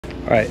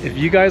All right, if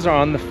you guys are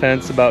on the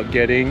fence about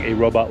getting a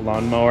robot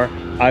lawnmower,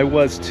 I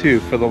was too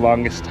for the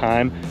longest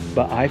time,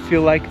 but I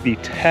feel like the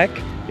tech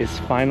is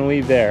finally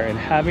there. And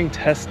having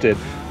tested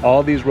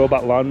all these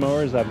robot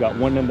lawnmowers, I've got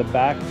one in the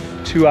back,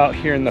 two out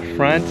here in the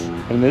front.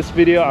 In this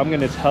video, I'm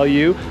gonna tell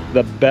you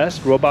the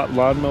best robot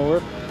lawnmower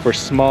for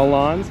small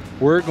lawns.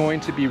 We're going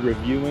to be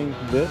reviewing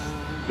this,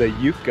 the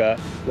Yuka,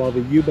 while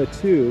the Yuba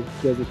 2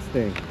 does its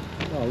thing.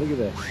 Oh, look at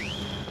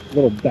this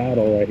little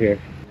battle right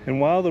here. And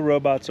while the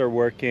robots are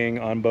working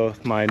on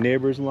both my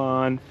neighbor's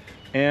lawn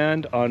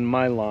and on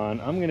my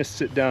lawn, I'm gonna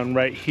sit down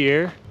right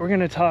here. We're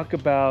gonna talk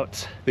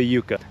about the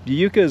Yuka.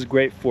 The Yuka is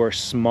great for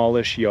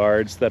smallish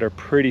yards that are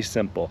pretty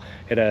simple.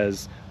 It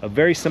has a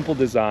very simple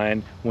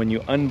design. When you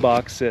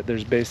unbox it,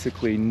 there's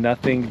basically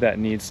nothing that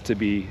needs to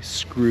be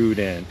screwed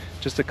in.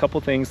 Just a couple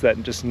things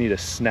that just need to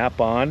snap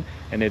on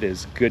and it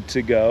is good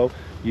to go.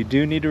 You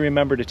do need to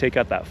remember to take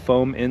out that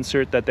foam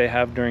insert that they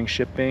have during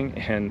shipping,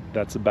 and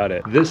that's about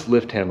it. This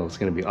lift handle is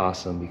gonna be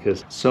awesome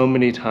because so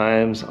many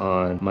times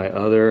on my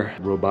other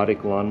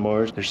robotic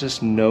lawnmowers, there's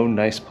just no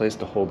nice place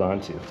to hold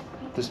on to.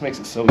 This makes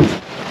it so easy.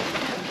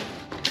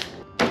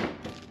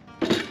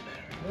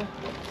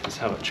 This is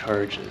how it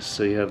charges.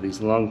 So you have these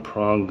long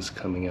prongs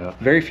coming out.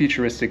 Very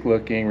futuristic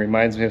looking,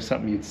 reminds me of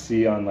something you'd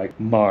see on like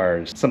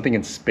Mars, something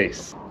in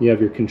space. You have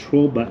your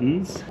control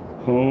buttons.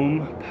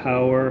 Home,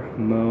 power,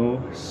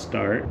 mow,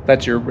 start.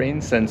 That's your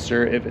rain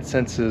sensor. If it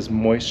senses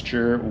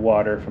moisture,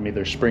 water from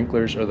either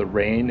sprinklers or the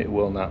rain, it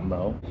will not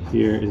mow.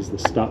 Here is the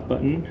stop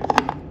button.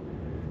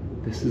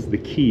 This is the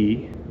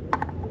key.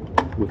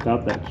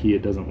 Without that key,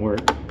 it doesn't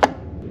work.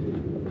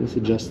 This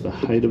adjusts the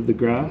height of the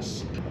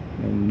grass.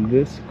 And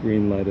this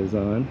green light is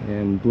on,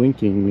 and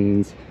blinking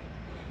means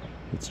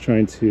it's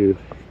trying to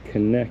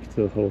connect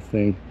the whole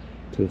thing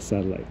to the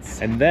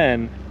satellites. And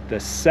then the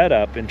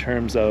setup in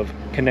terms of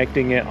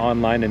connecting it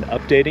online and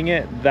updating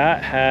it,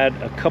 that had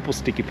a couple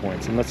sticky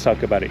points, and let's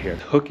talk about it here.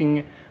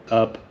 Hooking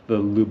up the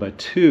Luba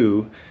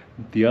 2,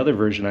 the other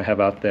version I have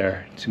out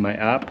there, to my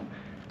app,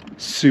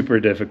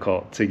 super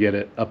difficult to get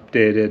it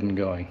updated and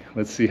going.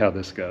 Let's see how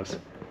this goes.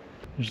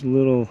 There's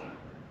little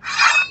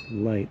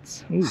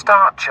lights. Ooh.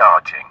 Start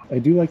charging. I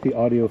do like the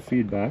audio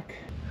feedback.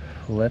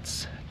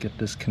 Let's get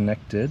this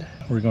connected.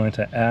 We're going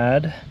to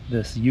add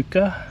this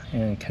Yuka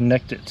and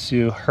connect it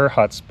to her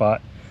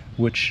hotspot,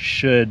 which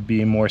should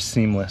be more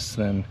seamless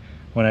than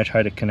when I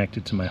try to connect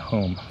it to my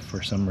home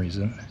for some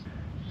reason.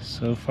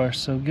 So far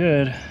so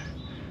good.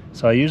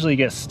 So I usually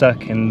get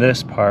stuck in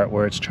this part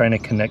where it's trying to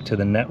connect to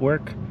the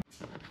network.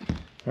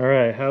 All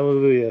right,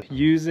 hallelujah.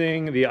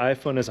 Using the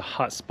iPhone as a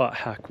hotspot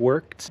hack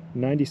worked.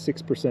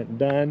 96%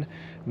 done.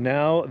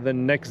 Now the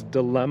next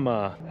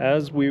dilemma.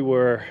 As we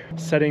were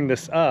setting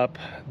this up,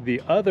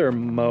 the other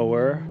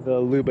mower, the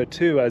Luba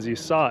 2, as you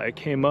saw, it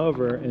came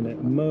over and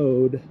it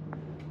mowed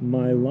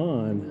my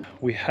lawn.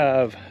 We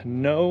have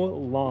no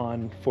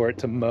lawn for it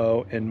to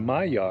mow in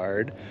my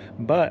yard,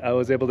 but I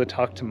was able to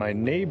talk to my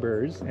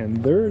neighbors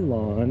and their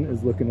lawn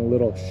is looking a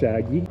little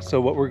shaggy.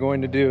 So what we're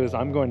going to do is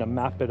I'm going to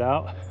map it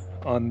out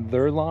on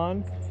their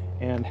lawn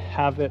and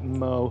have it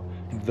mow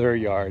their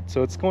yard.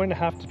 So it's going to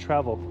have to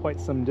travel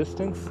quite some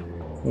distance.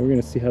 And we're going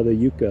to see how the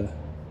Yuka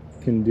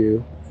can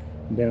do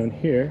down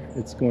here.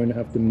 It's going to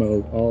have to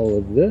mow all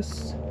of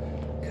this,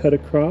 cut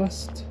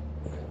across,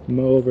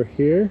 mow over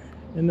here,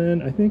 and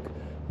then I think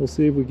we'll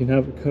see if we can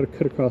have it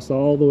cut across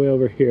all the way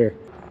over here.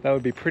 That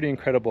would be pretty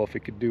incredible if it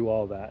could do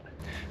all that.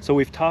 So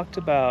we've talked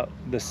about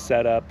the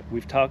setup,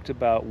 we've talked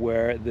about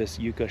where this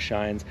Yuka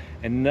shines.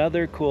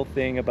 Another cool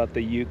thing about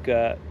the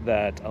Yuka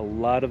that a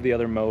lot of the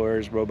other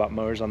mowers, robot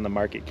mowers on the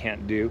market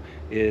can't do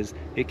is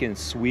it can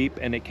sweep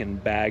and it can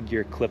bag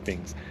your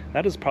clippings.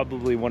 That is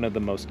probably one of the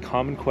most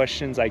common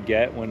questions I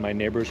get when my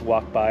neighbors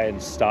walk by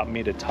and stop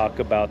me to talk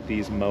about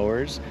these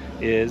mowers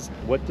is,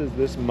 what does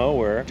this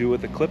mower do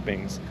with the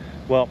clippings?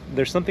 Well,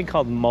 there's something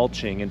called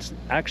mulching. It's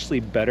actually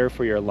better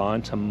for your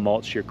lawn to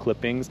mulch your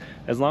clippings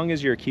as long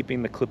as you're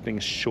keeping the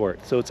clippings short.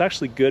 So it's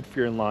actually good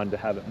for your lawn to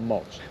have it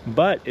mulched.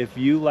 But if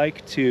you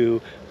like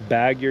to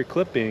bag your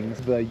clippings,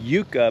 the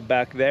Yuka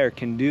back there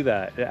can do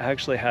that. It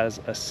actually has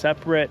a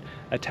separate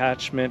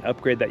attachment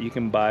upgrade that you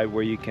can buy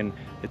where you can,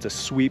 it's a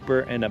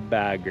sweeper and a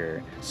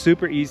bagger.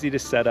 Super easy to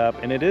set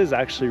up, and it is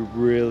actually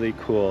really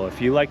cool.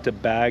 If you like to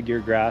bag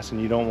your grass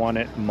and you don't want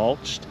it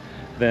mulched,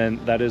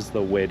 then that is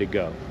the way to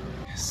go.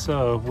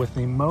 So with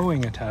the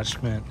mowing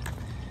attachment,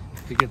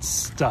 it gets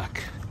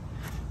stuck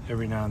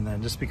every now and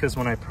then, just because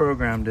when I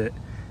programmed it,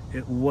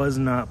 it was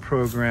not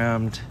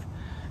programmed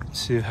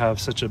to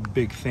have such a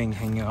big thing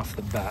hanging off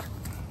the back.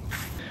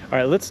 All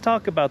right, let's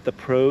talk about the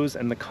pros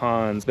and the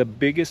cons. The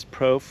biggest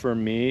pro for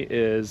me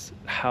is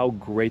how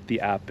great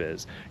the app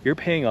is. You're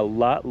paying a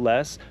lot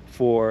less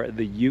for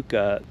the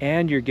Yuka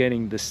and you're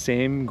getting the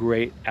same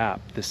great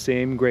app, the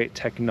same great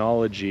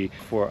technology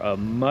for a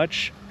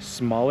much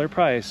smaller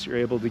price. You're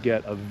able to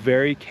get a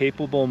very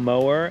capable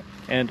mower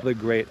and the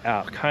great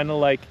app. Kind of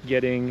like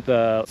getting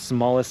the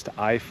smallest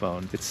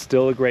iPhone. It's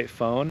still a great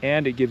phone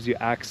and it gives you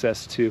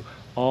access to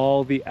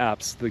all the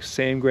apps, the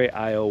same great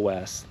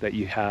iOS that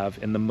you have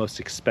in the most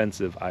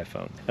expensive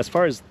iPhone. As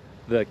far as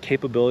the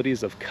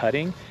capabilities of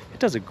cutting, it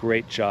does a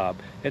great job.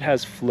 It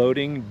has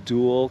floating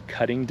dual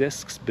cutting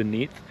discs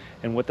beneath,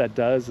 and what that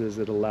does is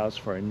it allows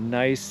for a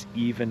nice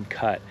even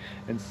cut.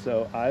 And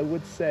so I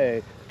would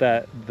say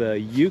that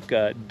the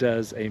Yuka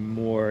does a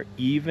more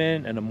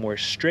even and a more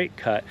straight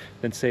cut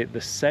than, say, the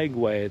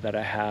Segway that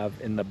I have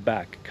in the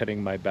back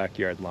cutting my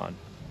backyard lawn.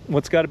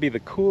 What's got to be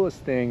the coolest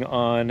thing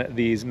on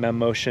these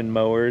Mammotion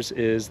mowers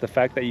is the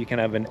fact that you can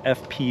have an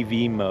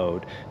FPV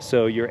mode.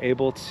 So you're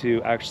able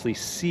to actually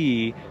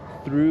see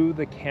through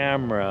the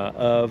camera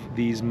of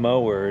these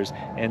mowers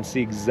and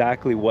see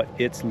exactly what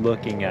it's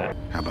looking at.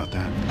 How about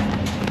that?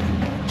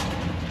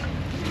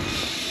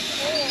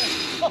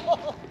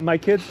 My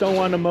kids don't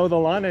want to mow the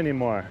lawn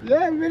anymore.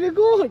 Yeah, really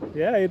good.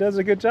 Yeah, he does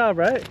a good job,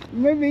 right?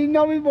 Maybe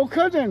no people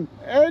couldn't.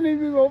 Any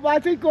people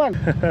batik one.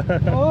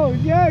 Oh,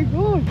 yeah,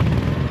 good.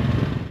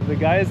 The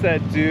guys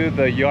that do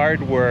the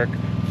yard work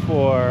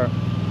for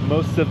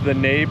most of the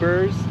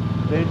neighbors,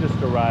 they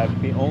just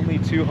arrived. The only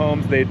two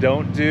homes they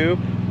don't do,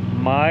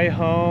 my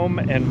home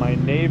and my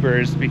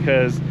neighbors,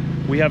 because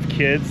we have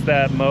kids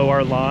that mow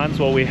our lawns.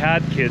 Well, we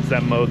had kids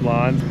that mowed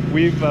lawns.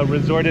 We've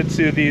resorted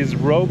to these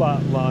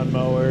robot lawn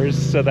mowers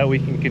so that we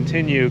can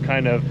continue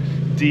kind of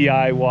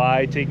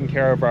DIY, taking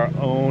care of our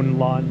own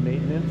lawn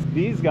maintenance.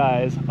 These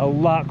guys, a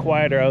lot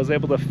quieter. I was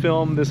able to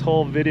film this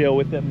whole video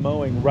with them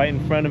mowing right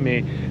in front of me,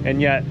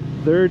 and yet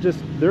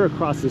they're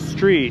across the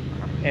street,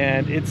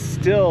 and it's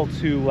still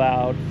too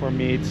loud for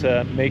me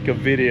to make a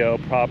video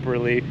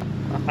properly.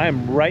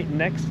 I'm right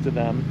next to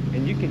them,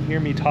 and you can hear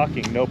me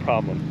talking, no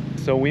problem.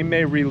 So we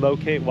may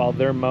relocate while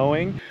they're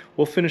mowing.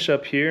 We'll finish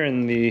up here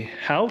in the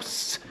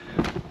house.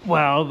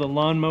 Wow, the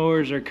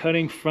lawnmowers are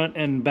cutting front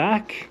and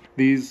back.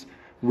 These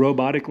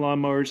robotic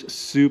lawnmowers,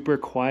 super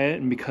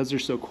quiet, and because they're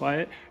so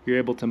quiet, you're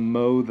able to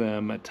mow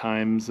them at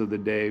times of the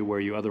day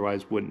where you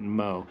otherwise wouldn't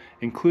mow,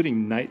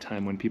 including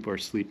nighttime when people are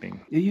sleeping.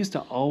 It used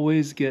to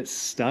always get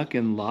stuck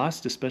and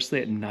lost,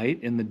 especially at night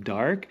in the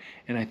dark,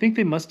 and I think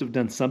they must have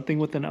done something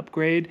with an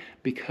upgrade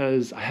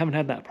because I haven't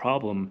had that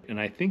problem, and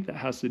I think that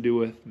has to do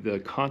with the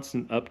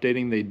constant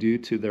updating they do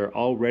to their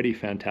already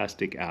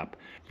fantastic app.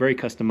 Very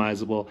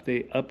customizable.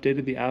 They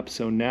updated the app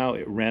so now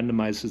it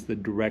randomizes the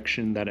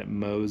direction that it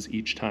mows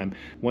each time.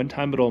 One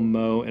time it'll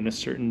mow in a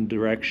certain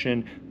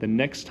direction, the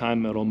next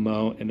time it'll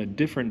mow in a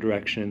different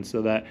direction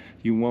so that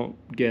you won't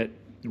get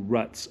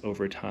ruts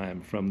over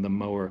time from the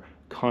mower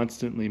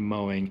constantly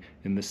mowing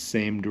in the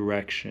same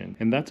direction.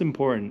 And that's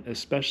important,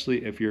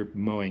 especially if you're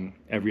mowing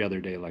every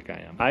other day like I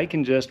am. I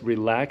can just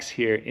relax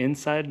here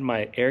inside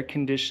my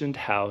air-conditioned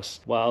house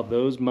while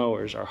those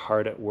mowers are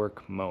hard at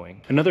work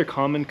mowing. Another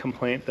common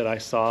complaint that I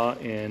saw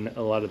in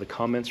a lot of the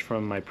comments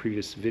from my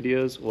previous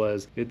videos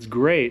was, it's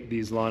great,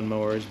 these lawn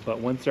mowers, but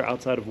once they're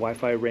outside of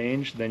Wi-Fi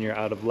range, then you're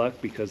out of luck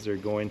because they're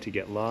going to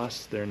get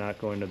lost, they're not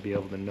going to be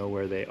able to know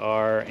where they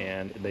are,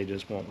 and they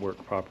just won't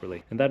work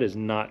properly. And that is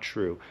not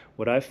true.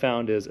 What I've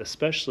found is,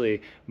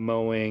 especially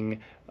mowing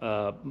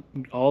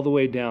all the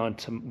way down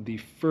to the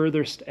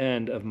furthest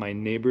end of my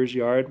neighbor's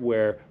yard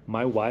where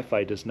my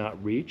Wi-Fi does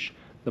not reach,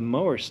 the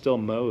mower still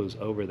mows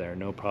over there,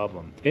 no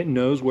problem. It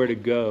knows where to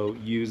go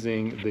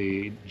using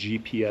the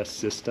GPS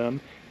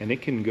system, and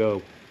it can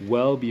go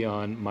well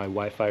beyond my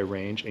Wi-Fi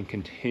range and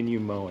continue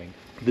mowing.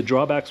 The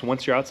drawbacks,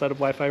 once you're outside of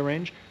Wi-Fi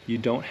range, you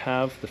don't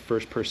have the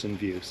first-person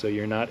view, so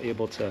you're not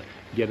able to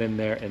get in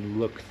there and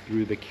look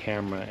through the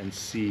camera and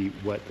see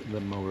what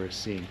the mower is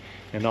seeing.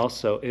 And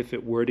also, if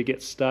it were to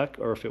get stuck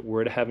or if it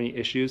were to have any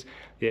issues,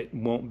 it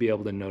won't be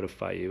able to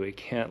notify you. It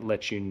can't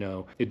let you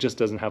know. It just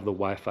doesn't have the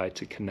Wi-Fi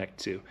to connect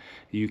to.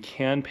 You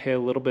can pay a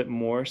little bit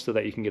more so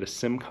that you can get a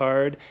SIM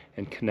card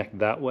and connect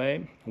that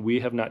way. We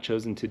have not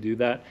chosen to do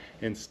that.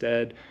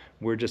 Instead,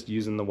 we're just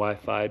using the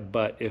Wi-Fi,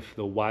 but if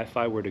the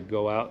Wi-Fi were to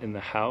go out in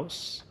the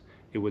house,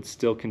 it would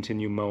still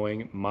continue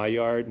mowing my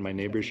yard, my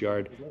neighbor's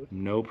yard,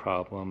 no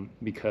problem,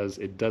 because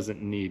it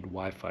doesn't need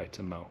Wi-Fi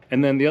to mow.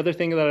 And then the other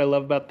thing that I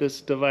love about this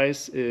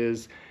device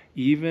is,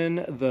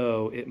 even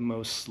though it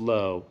mows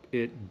slow,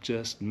 it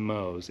just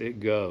mows, it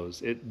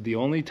goes. The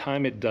only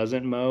time it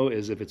doesn't mow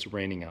is if it's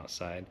raining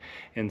outside.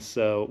 And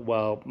so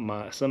while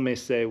some may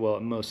say, well,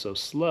 it mows so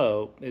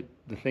slow,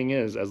 the thing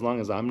is, as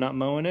long as I'm not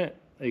mowing it,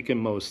 it can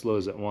mow as slow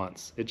as it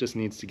wants. It just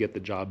needs to get the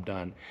job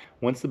done.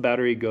 Once the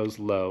battery goes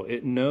low,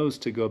 it knows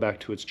to go back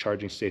to its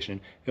charging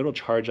station. It'll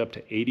charge up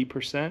to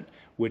 80%,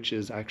 which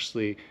is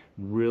actually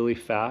really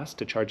fast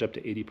to charge up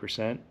to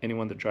 80%.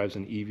 Anyone that drives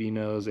an EV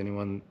knows,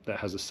 anyone that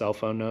has a cell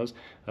phone knows,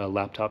 a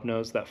laptop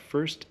knows, that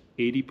first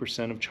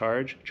 80% of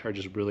charge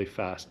charges really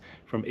fast.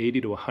 From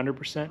 80 to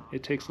 100%,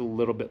 it takes a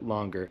little bit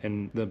longer.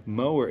 And the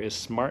mower is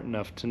smart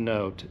enough to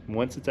know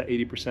once it's at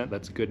 80%,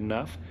 that's good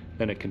enough,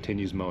 then it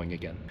continues mowing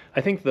again.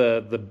 I think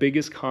the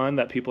biggest con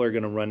that people are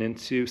going to run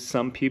into,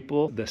 some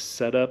people, the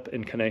setup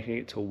and connecting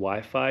it to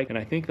Wi-Fi, and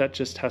I think that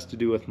just has to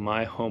do with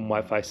my home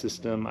Wi-Fi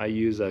system. I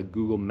use a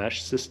Google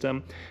Mesh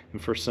system,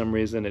 and for some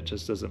reason it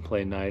just doesn't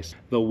play nice.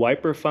 The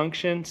wiper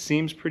function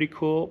seems pretty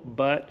cool,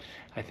 but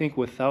I think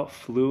without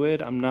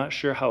fluid, I'm not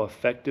sure how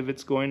effective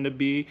it's going to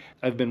be.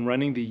 I've been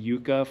running the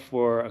YUKA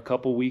for a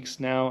couple weeks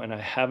now, and I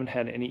haven't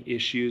had any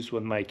issues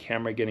with my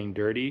camera getting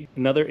dirty.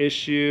 Another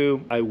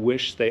issue I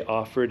wish they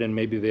offered, and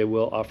maybe they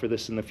will offer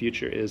this in the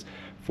future, is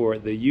for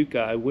the YUKA,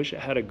 I wish it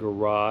had a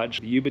garage.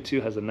 The Yuba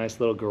 2 has a nice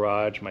little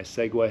garage. My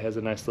Segway has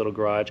a nice little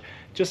garage.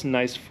 Just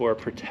nice for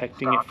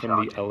protecting it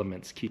from the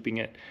elements, keeping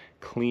it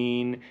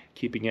clean,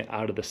 keeping it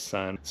out of the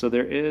sun. So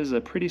there is a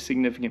pretty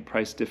significant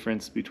price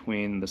difference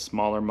between the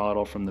smaller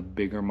model from the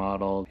bigger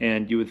model,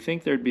 and you would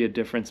think there'd be a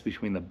difference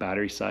between the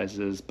battery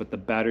sizes, but the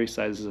battery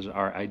sizes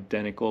are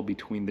identical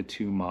between the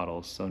two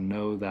models. So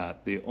know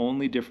that the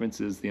only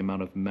difference is the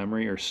amount of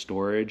memory or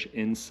storage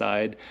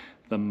inside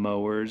the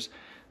mowers.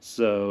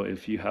 So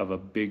if you have a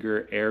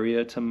bigger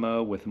area to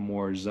mow with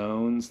more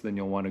zones, then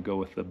you'll want to go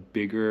with the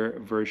bigger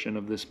version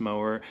of this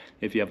mower.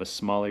 If you have a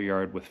smaller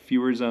yard with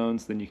fewer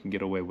zones, then you can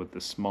get away with the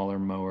smaller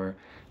mower.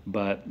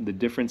 But the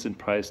difference in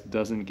price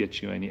doesn't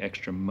get you any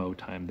extra mow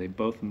time. They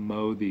both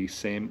mow the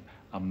same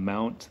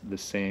amount, the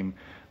same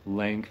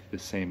length, the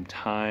same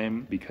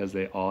time, because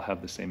they all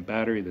have the same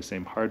battery, the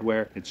same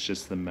hardware. It's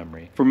just the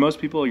memory. For most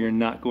people, you're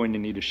not going to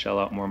need to shell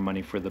out more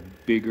money for the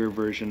bigger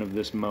version of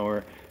this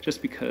mower,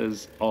 just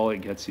because all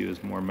it gets you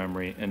is more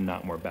memory and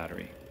not more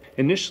battery.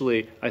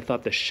 Initially, I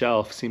thought the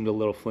shell seemed a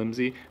little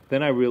flimsy.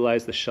 Then I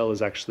realized the shell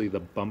is actually the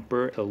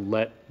bumper to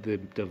let the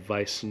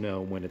device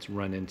know when it's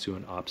run into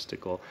an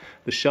obstacle.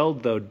 The shell,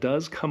 though,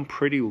 does come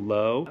pretty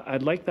low.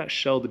 I'd like that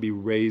shell to be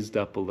raised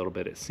up a little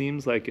bit. It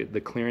seems like the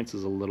clearance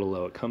is a little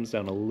low. It comes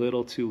down a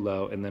little too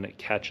low, and then it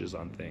catches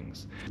on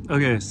things.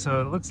 Okay,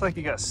 so it looks like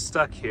it got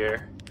stuck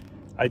here.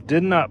 I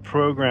did not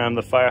program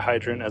the fire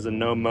hydrant as a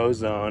no-mow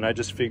zone. I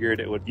just figured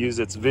it would use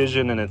its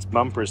vision and its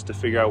bumpers to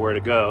figure out where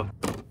to go.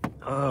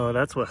 Oh,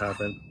 that's what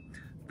happened.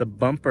 The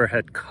bumper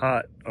had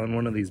caught on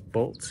one of these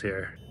bolts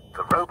here.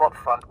 The robot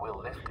front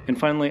will lift. And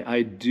finally,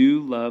 I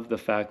do love the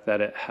fact that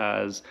it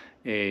has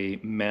a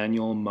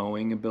manual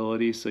mowing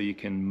ability, so you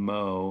can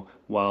mow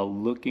while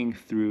looking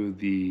through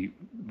the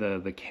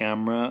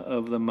camera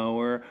of the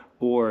mower,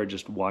 or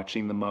just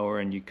watching the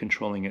mower and you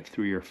controlling it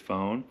through your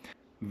phone.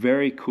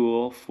 Very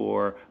cool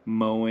for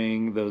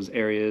mowing those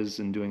areas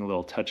and doing a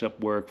little touch-up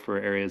work for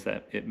areas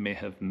that it may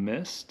have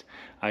missed.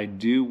 I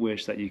do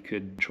wish that you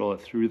could control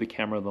it through the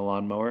camera of the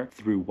lawnmower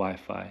through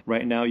Wi-Fi.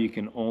 Right now you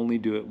can only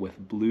do it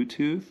with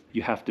Bluetooth.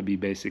 You have to be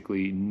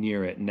basically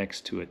near it,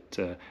 next to it,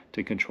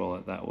 to control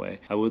it that way.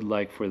 I would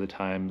like for the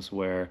times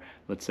where,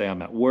 let's say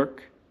I'm at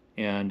work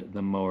and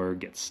the mower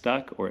gets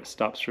stuck or it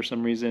stops for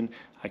some reason,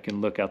 I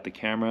can look out the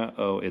camera,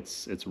 oh,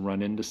 it's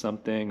run into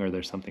something or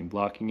there's something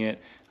blocking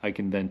it. I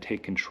can then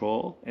take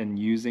control, and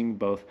using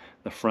both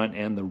the front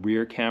and the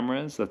rear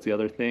cameras, that's the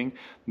other thing.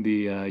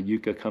 The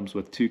YUKA comes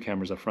with two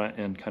cameras, a front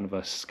and kind of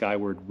a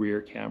skyward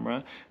rear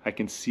camera. I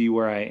can see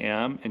where I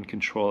am and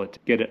control it to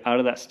get it out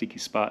of that sticky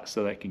spot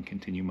so that I can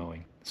continue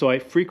mowing. So I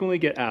frequently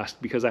get asked,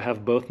 because I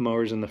have both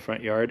mowers in the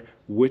front yard,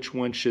 which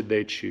one should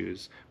they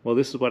choose? Well,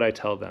 this is what I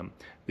tell them.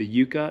 The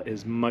YUKA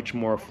is much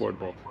more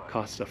affordable,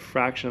 costs a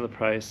fraction of the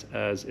price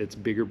as its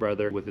bigger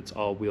brother with its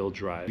all-wheel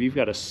drive. If you've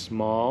got a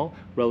small,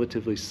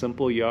 relatively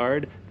simple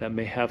yard that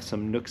may have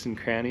some nooks and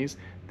crannies,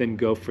 then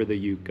go for the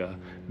YUKA.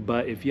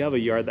 But if you have a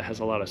yard that has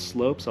a lot of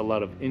slopes, a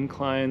lot of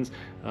inclines,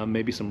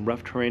 maybe some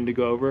rough terrain to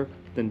go over,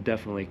 then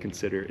definitely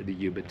consider the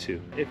Yuba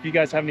 2. If you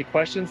guys have any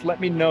questions, let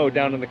me know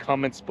down in the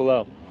comments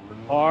below.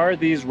 Are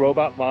these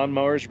robot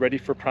lawnmowers ready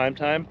for prime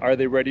time? Are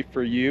they ready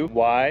for you?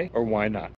 Why or why not?